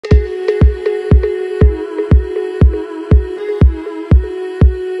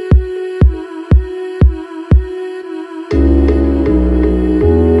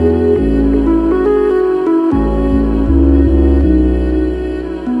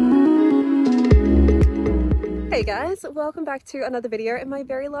Hey guys, welcome back to another video in my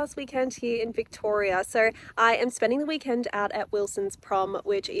very last weekend here in Victoria. So I am spending the weekend out at Wilson's Prom,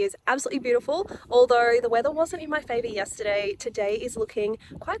 which is absolutely beautiful. Although the weather wasn't in my favour yesterday, today is looking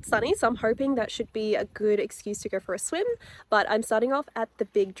quite sunny, so I'm hoping that should be a good excuse to go for a swim. But I'm starting off at the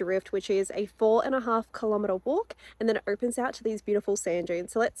Big Drift, which is a 4.5-kilometre walk, and then it opens out to these beautiful sand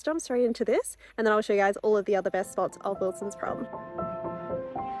dunes. So let's jump straight into this, and then I'll show you guys all of the other best spots of Wilson's Prom.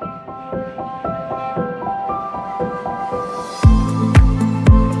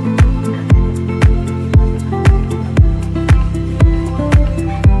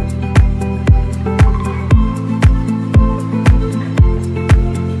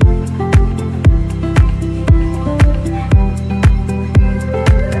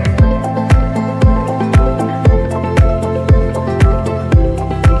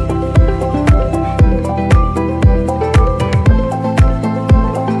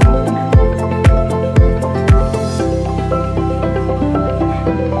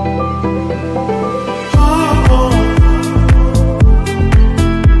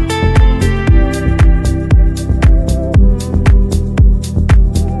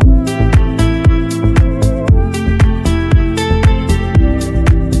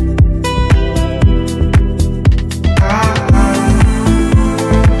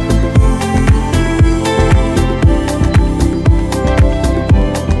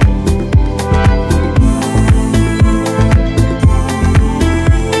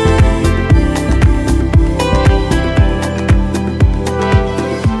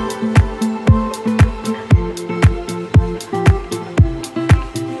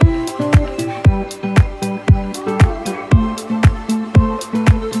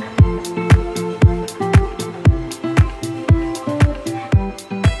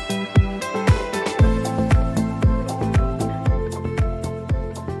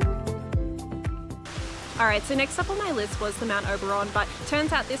 Alright, so next up on my list was the Mount Oberon, but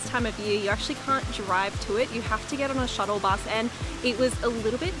turns out this time of year you actually can't drive to it. You have to get on a shuttle bus, and it was a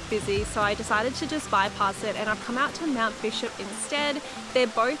little bit busy, so I decided to just bypass it and I've come out to Mount Bishop instead. They're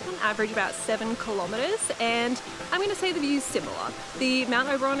both on average about 7 kilometres, and I'm going to say the view's similar. The Mount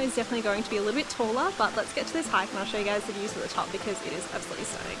Oberon is definitely going to be a little bit taller, but let's get to this hike and I'll show you guys the views at the top because it is absolutely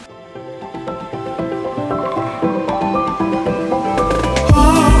stunning.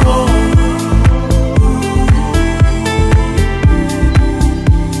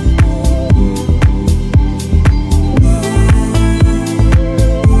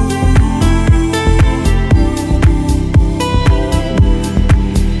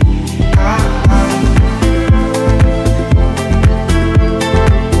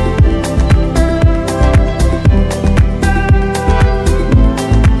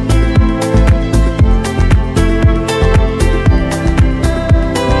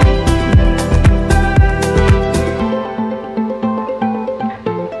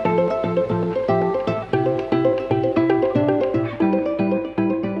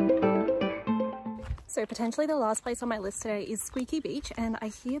 So potentially the last place on my list today is Squeaky Beach, and I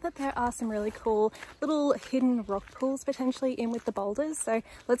hear that there are some really cool little hidden rock pools potentially in with the boulders, so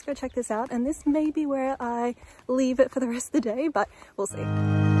let's go check this out, and this may be where I leave it for the rest of the day, but we'll see.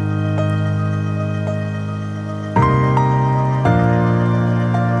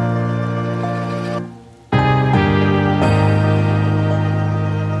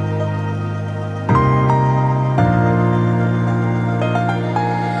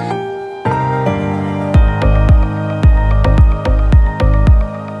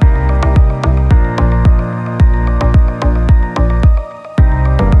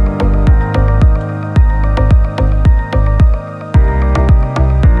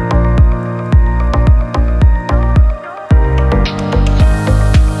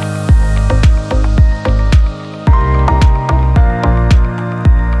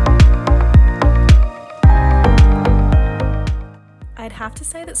 Have to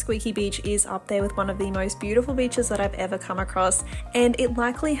say that Squeaky Beach is up there with one of the most beautiful beaches that I've ever come across, and it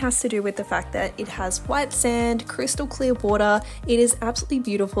likely has to do with the fact that it has white sand, crystal clear water. It is absolutely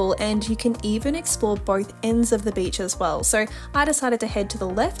beautiful, and you can even explore both ends of the beach as well. So I decided to head to the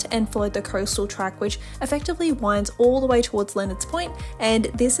left and followed the coastal track, which effectively winds all the way towards Leonard's Point, and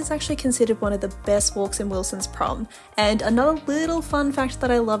this is actually considered one of the best walks in Wilson's Prom. And another little fun fact that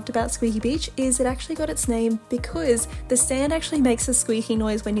I loved about Squeaky Beach is it actually got its name because the sand actually makes a squeaky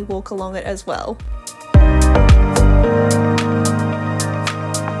noise when you walk along it as well.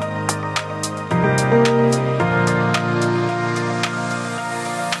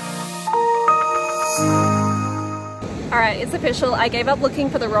 Alright, it's a official. I gave up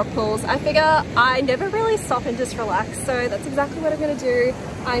looking for the rock pools. I figure I never really stop and just relax, so that's exactly what I'm going to do.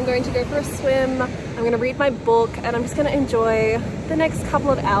 I'm going to go for a swim, I'm going to read my book, and I'm just going to enjoy the next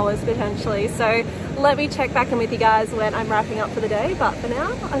couple of hours potentially. So let me check back in with you guys when I'm wrapping up for the day, but for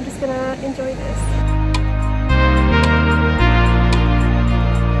now I'm just going to enjoy this.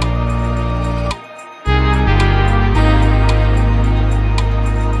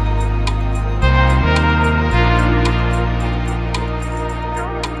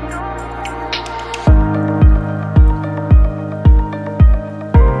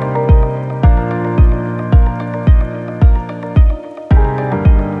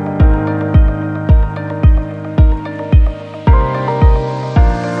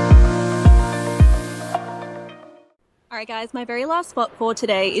 Alright guys, my very last spot for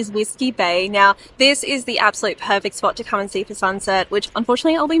today is Whiskey Bay. Now, this is the absolute perfect spot to come and see for sunset, which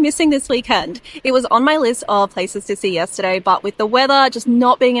unfortunately I'll be missing this weekend. It was on my list of places to see yesterday, but with the weather just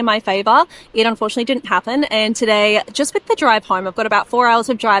not being in my favour, it unfortunately didn't happen. And today, just with the drive home, I've got about 4 hours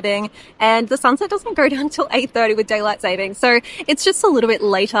of driving, and the sunset doesn't go down until 8:30 with daylight saving. So it's just a little bit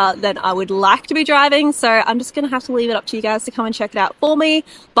later than I would like to be driving. So I'm just going to have to leave it up to you guys to come and check it out for me.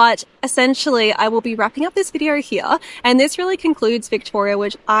 But essentially, I will be wrapping up this video here. And this really concludes Victoria,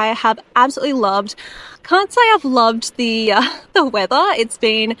 which I have absolutely loved. Can't say I've loved the weather. It's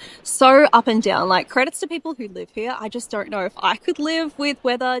been so up and down. Like, credits to people who live here. I just don't know if I could live with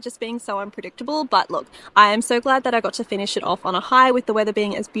weather just being so unpredictable. But look, I am so glad that I got to finish it off on a high with the weather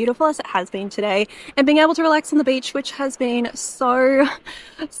being as beautiful as it has been today, and being able to relax on the beach, which has been so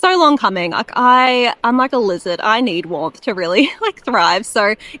long coming. Like, I'm like a lizard. I need warmth to really like thrive.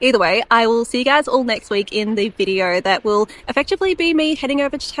 So either way, I will see you guys all next week in the video that will effectively be me heading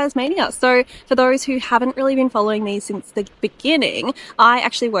over to Tasmania. So for those who haven't really been following me since the beginning, I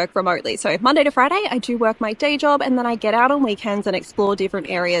actually work remotely. So Monday to Friday, I do work my day job, and then I get out on weekends and explore different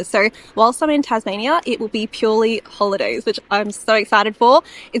areas. So whilst I'm in Tasmania, it will be purely holidays, which I'm so excited for.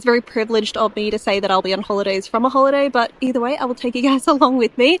 It's very privileged of me to say that I'll be on holidays from a holiday, but either way, I will take you guys along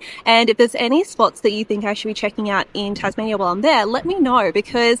with me. And if there's any spots that you think I should be checking out in Tasmania while I'm there, let me know,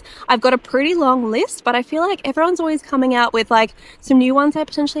 because I've got a pretty long list, but I feel like everyone's always coming out with like some new ones I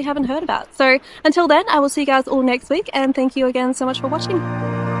potentially haven't heard about. So until then, I will see you guys all next week, and thank you again so much for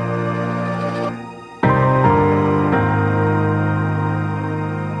watching.